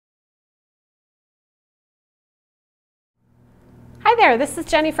Hi there, this is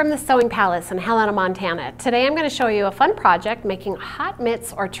Jenny from the Sewing Palace in Helena, Montana. Today I'm going to show you a fun project making hot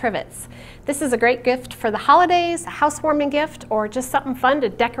mitts or trivets. This is a great gift for the holidays, a housewarming gift, or just something fun to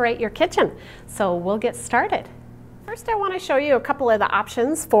decorate your kitchen. So we'll get started. First I want to show you a couple of the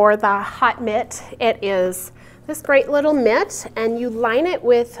options for the hot mitt. It is this great little mitt, and you line it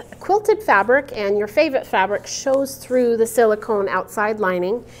with quilted fabric, and your favorite fabric shows through the silicone outside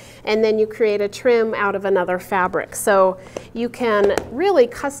lining, and then you create a trim out of another fabric. So you can really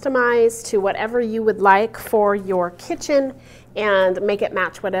customize to whatever you would like for your kitchen and make it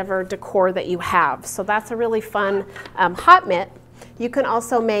match whatever decor that you have. So that's a really fun hot mitt. You can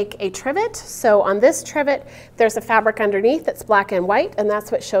also make a trivet. So on this trivet, there's a fabric underneath that's black and white, and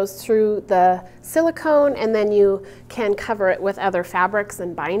that's what shows through the silicone, and then you can cover it with other fabrics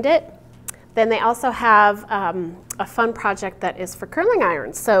and bind it. Then they also have a fun project that is for curling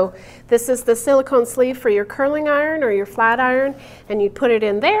irons. So this is the silicone sleeve for your curling iron or your flat iron, and you put it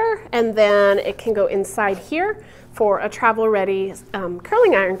in there, and then it can go inside here for a travel-ready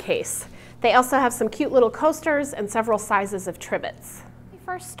curling iron case. They also have some cute little coasters and several sizes of trivets. We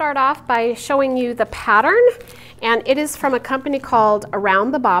first start off by showing you the pattern, and it is from a company called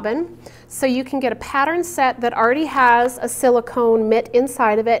Around the Bobbin. So you can get a pattern set that already has a silicone mitt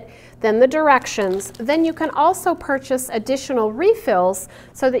inside of it, then the directions. Then you can also purchase additional refills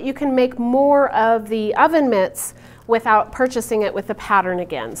so that you can make more of the oven mitts without purchasing it with the pattern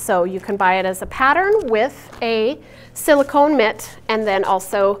again. So you can buy it as a pattern with a silicone mitt, and then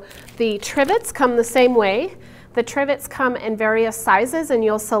also the trivets come the same way. The trivets come in various sizes, and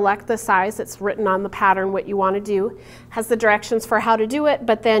you'll select the size. It's written on the pattern what you want to do. Has the directions for how to do it,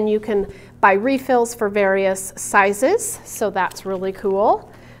 but then you can buy refills for various sizes, so that's really cool.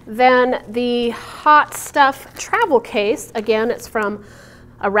 Then the Hot Stuff travel case, again, it's from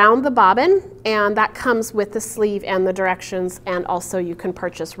Around the Bobbin, and that comes with the sleeve and the directions, and also you can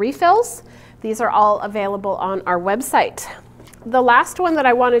purchase refills. These are all available on our website. The last one that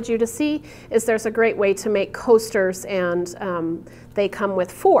I wanted you to see is there's a great way to make coasters, and they come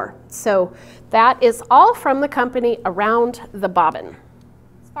with 4. So that is all from the company Around the Bobbin.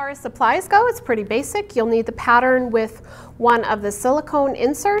 As far as supplies go, it's pretty basic. You'll need the pattern with one of the silicone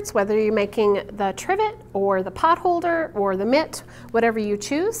inserts, whether you're making the trivet or the pot holder or the mitt, whatever you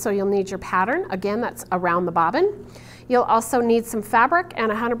choose. So you'll need your pattern. Again, that's Around the Bobbin. You'll also need some fabric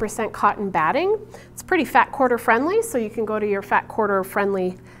and 100% cotton batting. It's pretty fat quarter friendly, so you can go to your fat quarter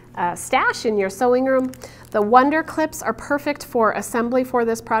friendly stash in your sewing room. The Wonder clips are perfect for assembly for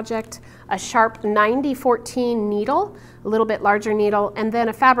this project. A sharp 9014 needle, a little bit larger needle, and then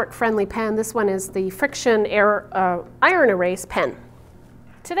a fabric friendly pen. This one is the Friction Iron Erase pen.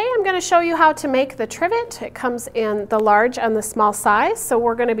 Today I'm going to show you how to make the trivet. It comes in the large and the small size, so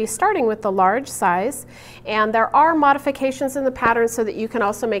we're going to be starting with the large size, and there are modifications in the pattern so that you can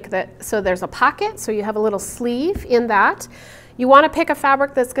also make that, so there's a pocket, so you have a little sleeve in that. You want to pick a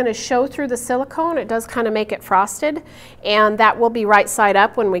fabric that's going to show through the silicone. It does kind of make it frosted, and that will be right side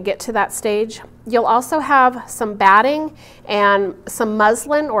up when we get to that stage. You'll also have some batting and some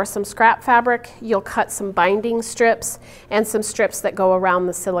muslin or some scrap fabric. You'll cut some binding strips and some strips that go around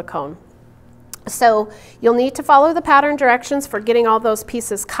the silicone. So you'll need to follow the pattern directions for getting all those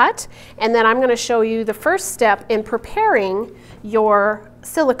pieces cut, and then I'm going to show you the first step in preparing your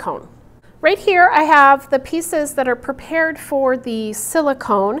silicone. Right here I have the pieces that are prepared for the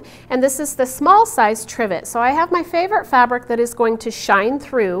silicone, and this is the small size trivet. So I have my favorite fabric that is going to shine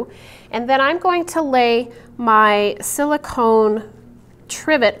through, and then I'm going to lay my silicone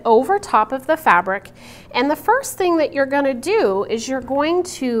trivet over top of the fabric. And the first thing that you're going to do is you're going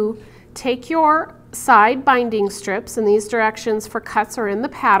to take your side binding strips, and these directions for cuts are in the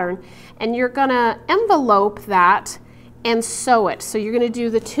pattern, and you're going to envelope that and sew it. So you're going to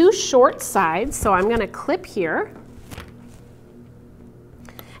do the 2 short sides. So I'm going to clip here,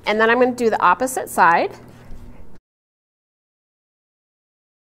 and then I'm going to do the opposite side.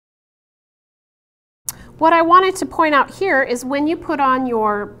 What I wanted to point out here is when you put on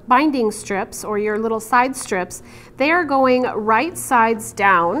your binding strips or your little side strips, they are going right sides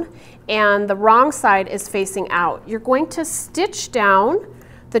down, and the wrong side is facing out. You're going to stitch down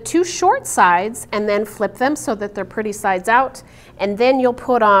the 2 short sides and then flip them so that they're pretty sides out, and then you'll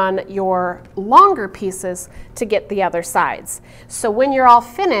put on your longer pieces to get the other sides. So when you're all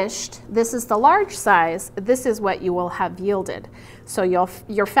finished, this is the large size, this is what you will have yielded. So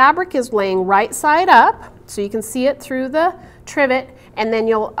your fabric is laying right side up, so you can see it through the trivet, and then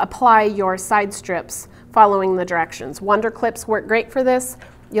you'll apply your side strips following the directions. Wonder clips work great for this.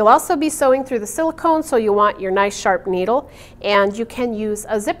 You'll also be sewing through the silicone, so you want your nice sharp needle, and you can use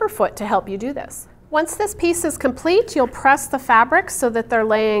a zipper foot to help you do this. Once this piece is complete, you'll press the fabric so that they're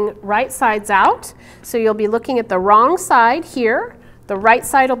laying right sides out. So you'll be looking at the wrong side here. The right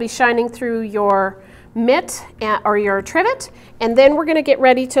side will be shining through your mitt or your trivet, and then we're going to get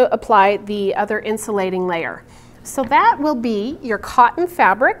ready to apply the other insulating layer. So that will be your cotton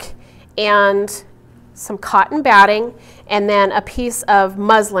fabric and some cotton batting, and then a piece of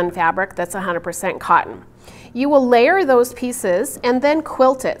muslin fabric that's 100% cotton. You will layer those pieces and then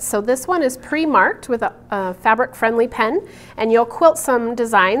quilt it. So this one is pre-marked with a fabric-friendly pen, and you'll quilt some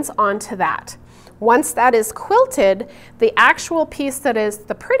designs onto that. Once that is quilted, the actual piece that is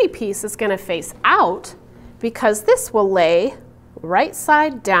the pretty piece is going to face out, because this will lay right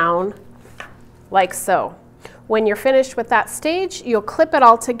side down like so. When you're finished with that stage, you'll clip it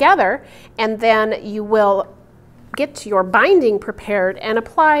all together, and then you will get your binding prepared and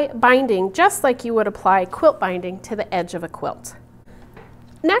apply binding just like you would apply quilt binding to the edge of a quilt.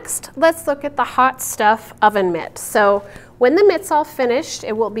 Next, let's look at the hot stuff oven mitt. So when the mitt's all finished,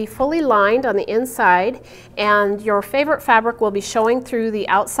 it will be fully lined on the inside, and your favorite fabric will be showing through the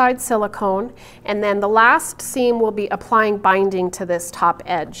outside silicone, and then the last seam will be applying binding to this top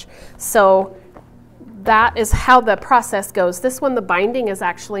edge. So that is how the process goes. This one, the binding is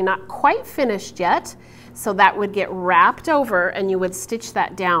actually not quite finished yet, so that would get wrapped over and you would stitch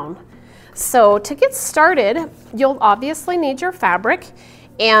that down. So to get started, you'll obviously need your fabric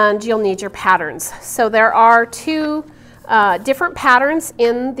and you'll need your patterns. So there are two different patterns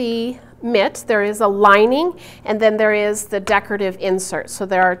in the mitt. There is a lining, and then there is the decorative insert. So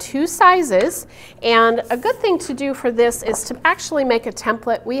there are two sizes, and a good thing to do for this is to actually make a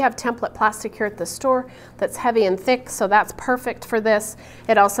template. We have template plastic here at the store that's heavy and thick, so that's perfect for this.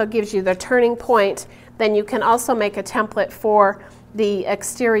 It also gives you the turning point. Then you can also make a template for the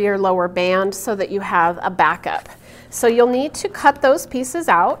exterior lower band so that you have a backup. So you'll need to cut those pieces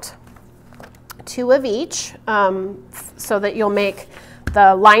out, 2 of each, so that you'll make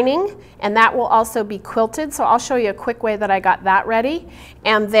the lining, and that will also be quilted. So I'll show you a quick way that I got that ready,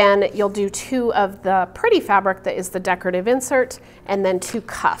 and then you'll do 2 of the pretty fabric that is the decorative insert, and then 2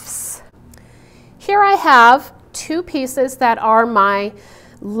 cuffs. Here I have 2 pieces that are my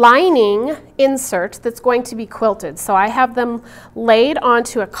lining insert that's going to be quilted. So I have them laid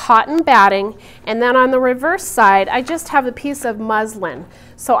onto a cotton batting, and then on the reverse side I just have a piece of muslin.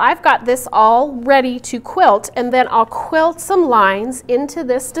 So I've got this all ready to quilt, and then I'll quilt some lines into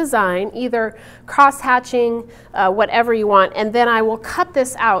this design, either cross-hatching, whatever you want, and then I will cut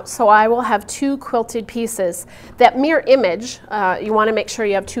this out. So I will have 2 quilted pieces that mirror image. You want to make sure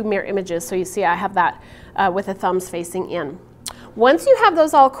you have 2 mirror images, so you see I have that with the thumbs facing in. Once you have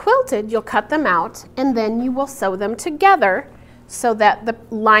those all quilted, you'll cut them out, and then you will sew them together so that the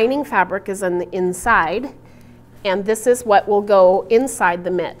lining fabric is on the inside, and this is what will go inside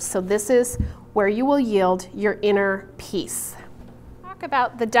the mitt. So this is where you will yield your inner piece. Talk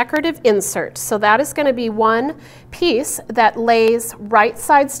about the decorative insert. So that is going to be one piece that lays right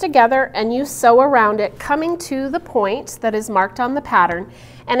sides together, and you sew around it, coming to the point that is marked on the pattern,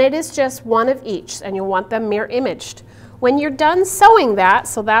 and it is just one of each, and you'll want them mirror imaged. When you're done sewing that,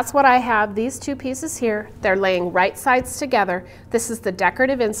 so that's what I have, these 2 pieces here, they're laying right sides together. This is the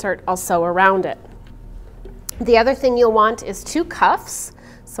decorative insert. I'll sew around it. The other thing you'll want is 2 cuffs.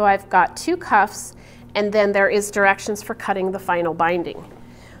 So I've got 2 cuffs, and then there is directions for cutting the final binding.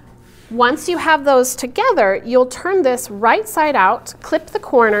 Once you have those together, you'll turn this right side out, clip the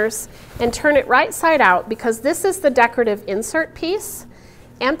corners, and turn it right side out, because this is the decorative insert piece,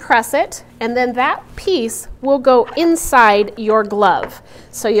 and press it, and then that piece will go inside your glove.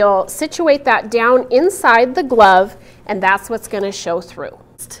 So you'll situate that down inside the glove, and that's what's going to show through.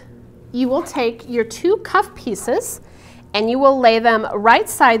 You will take your 2 cuff pieces and you will lay them right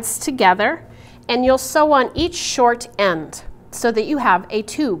sides together, and you'll sew on each short end so that you have a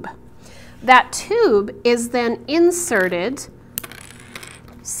tube. That tube is then inserted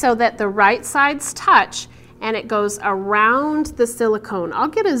so that the right sides touch, and it goes around the silicone. I'll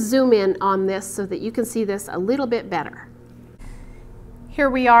get a zoom in on this so that you can see this a little bit better.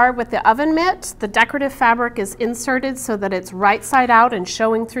 Here we are with the oven mitt. The decorative fabric is inserted so that it's right side out and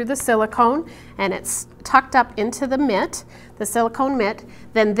showing through the silicone, and it's tucked up into the mitt, the silicone mitt.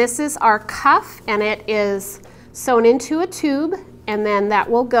 Then this is our cuff, and it is sewn into a tube, and then that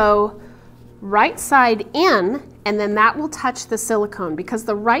will go right side in, and then that will touch the silicone, because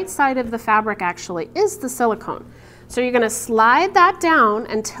the right side of the fabric actually is the silicone. So you're going to slide that down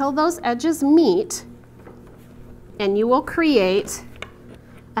until those edges meet, and you will create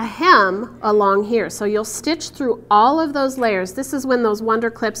a hem along here. So you'll stitch through all of those layers. This is when those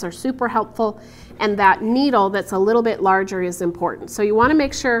wonder clips are super helpful, and that needle that's a little bit larger is important. So you want to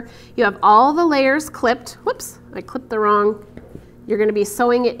make sure you have all the layers clipped. Whoops, I clipped the wrong. You're going to be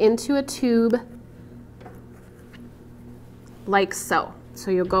sewing it into a tube like so. So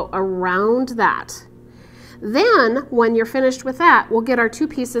you'll go around that. Then when you're finished with that, we'll get our two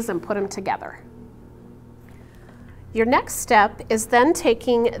pieces and put them together. Your next step is then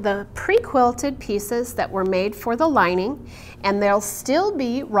taking the pre-quilted pieces that were made for the lining, and they'll still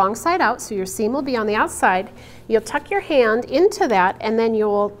be wrong side out, so your seam will be on the outside. You'll tuck your hand into that, and then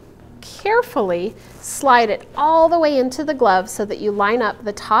you'll carefully slide it all the way into the glove so that you line up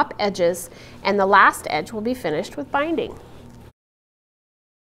the top edges, and the last edge will be finished with binding.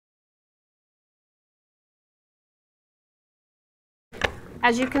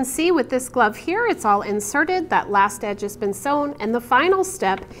 As you can see with this glove here, it's all inserted, that last edge has been sewn, and the final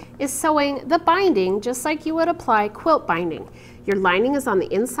step is sewing the binding just like you would apply quilt binding. Your lining is on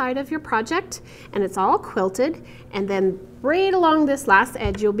the inside of your project and it's all quilted, and then right along this last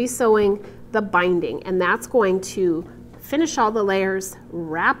edge you'll be sewing the binding, and that's going to finish all the layers,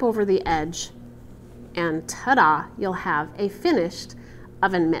 wrap over the edge, and ta-da, you'll have a finished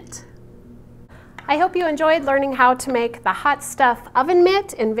oven mitt. I hope you enjoyed learning how to make the Hot Stuff oven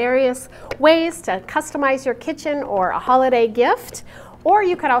mitt in various ways to customize your kitchen or a holiday gift. Or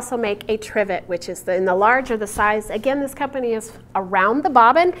you could also make a trivet, which is in the large or the size. Again, this company is around the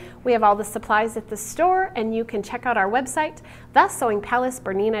bobbin. We have all the supplies at the store, and you can check out our website,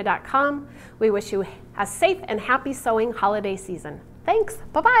 thesewingpalacebernina.com. We wish you a safe and happy sewing holiday season. Thanks.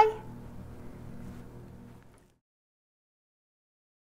 Bye-bye.